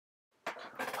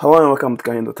Hello and welcome to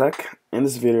KahindoTech. In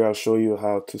this video, I'll show you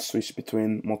how to switch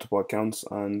between multiple accounts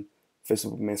on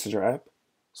Facebook Messenger app.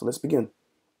 So let's begin.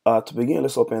 To begin,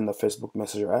 let's open the Facebook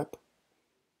Messenger app.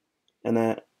 And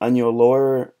then on your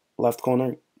lower left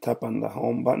corner, tap on the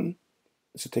home button.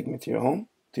 This will take me to your home.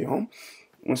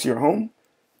 Once you're home,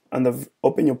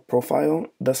 open your profile.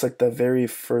 That's like the very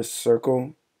first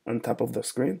circle on top of the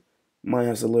screen. Mine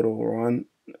has a little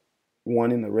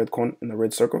one in the red corner, in the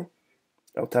red circle.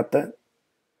 I'll tap that.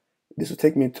 This will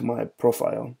take me to my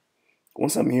profile.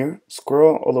 Once I'm here,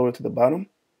 scroll all the way to the bottom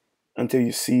until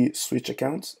you see switch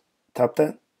accounts. Tap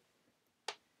that.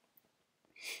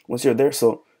 Once you're there,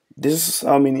 so this is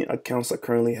how many accounts I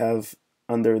currently have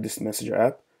under this Messenger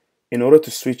app. In order to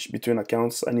switch between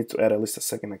accounts, I need to add at least a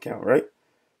second account, right?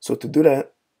 So to do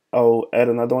that, I'll add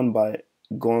another one by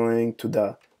going to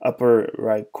the upper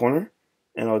right corner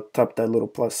and I'll tap that little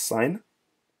plus sign.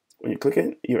 When you click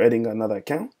it, you're adding another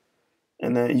account.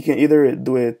 And then you can either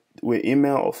do it with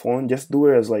email or phone. Just do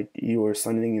it as like you are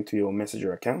signing into your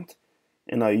Messenger account.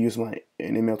 And I use an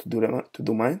email to do that, to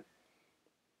do mine.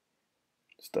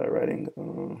 Start writing.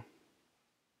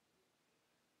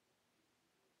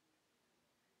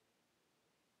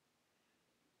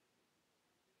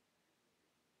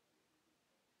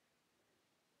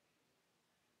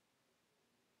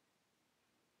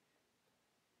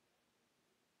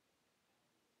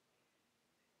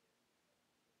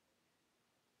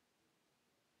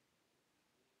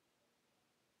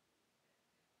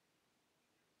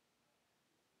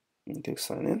 Okay,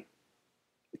 sign in.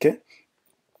 Okay.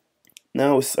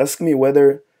 Now it's asking me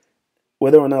whether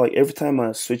or not, like, every time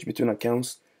I switch between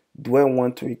accounts, do I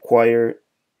want to require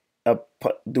a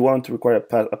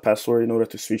password in order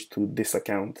to switch to this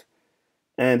account?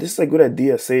 And this is a good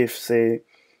idea. Say if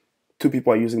two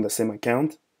people are using the same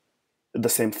account, the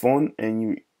same phone,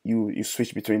 and you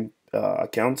switch between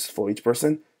accounts for each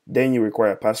person, then you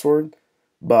require a password.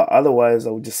 But otherwise, I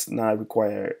would just not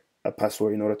require a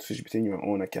password in order to switch between your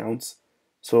own accounts.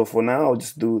 So for now, I'll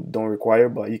just do don't require,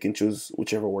 but you can choose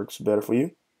whichever works better for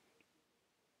you.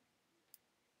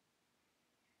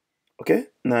 Okay,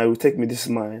 now it will take me, this is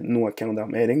my new account that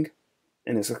I'm adding,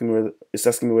 and it's asking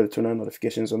me whether to turn on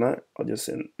notifications or not. I'll just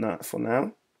say not for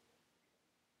now,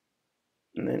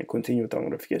 and then continue without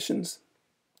notifications.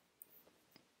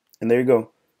 And there you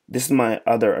go. This is my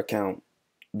other account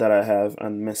that I have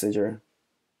on Messenger.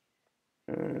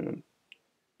 And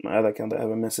my other account that I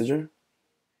have on Messenger.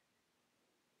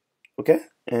 Okay,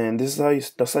 and this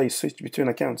is that's how you switch between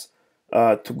accounts.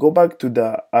 To go back to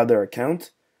the other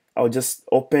account, I'll just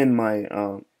open my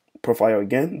profile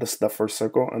again. That's the first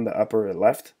circle on the upper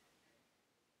left.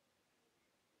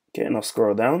 Okay, and I'll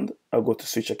scroll down. I'll go to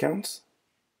switch accounts.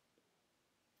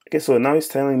 Okay, so now it's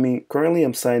telling me currently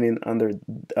I'm signed in under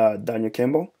Daniel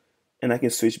Campbell, and I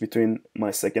can switch between my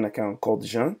second account called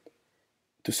Jean.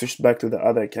 To switch back to the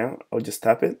other account, I'll just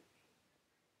tap it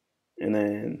and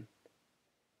then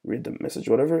read the message,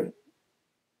 whatever,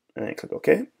 and then click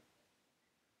OK.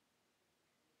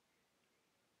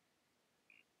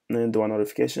 And then do a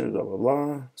notification, blah blah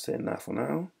blah. Say not for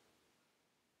now.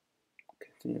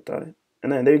 Continue type.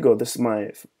 And then there you go. This is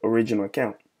my original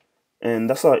account. And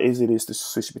that's how easy it is to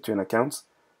switch between accounts.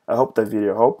 I hope that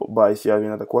video helped, but if you have any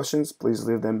other questions, please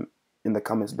leave them in the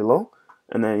comments below.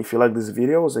 And then if you like these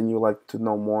videos and you like to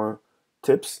know more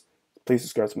tips, please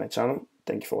subscribe to my channel.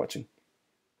 Thank you for watching.